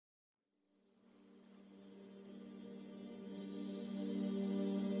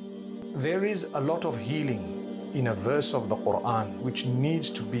There is a lot of healing in a verse of the Quran which needs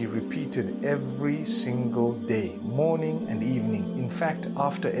to be repeated every single day, morning and evening. In fact,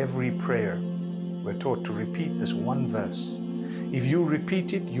 after every prayer, we're taught to repeat this one verse. If you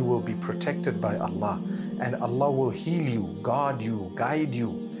repeat it, you will be protected by Allah, and Allah will heal you, guard you, guide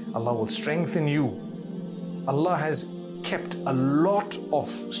you. Allah will strengthen you. Allah has kept a lot of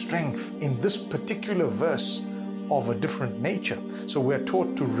strength in this particular verse of a different nature. So we're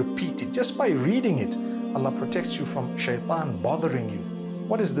taught to repeat it. Just by reading it, Allah protects you from shaitan bothering you.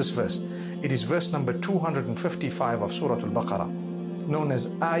 What is this verse? It is verse number 255 of Surah Al-Baqarah, known as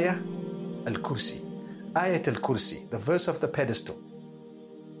Ayat al-Kursi. Ayat al-Kursi, the verse of the pedestal.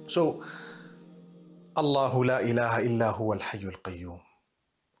 So, Allahu la ilaha illa huwa al-hayyul qayyum.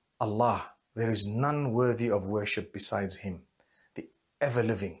 Allah, there is none worthy of worship besides Him, the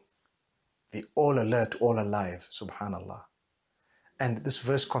ever-living, the all-alert, all-alive, subhanallah. And this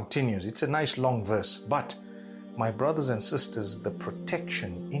verse continues. It's a nice long verse, but my brothers and sisters, the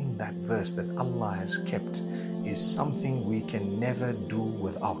protection in that verse that Allah has kept is something we can never do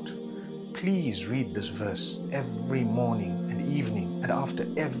without. Please read this verse every morning and evening and after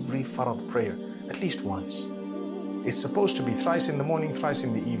every farad prayer, at least once. It's supposed to be thrice in the morning, thrice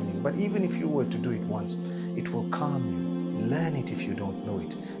in the evening, but even if you were to do it once, it will calm you. Learn it if you don't know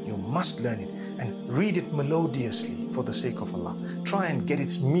it. You must learn it and read it melodiously for the sake of Allah. Try and get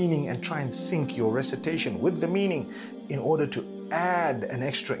its meaning and try and sync your recitation with the meaning in order to add an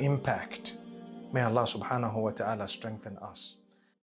extra impact. May Allah subhanahu wa ta'ala strengthen us.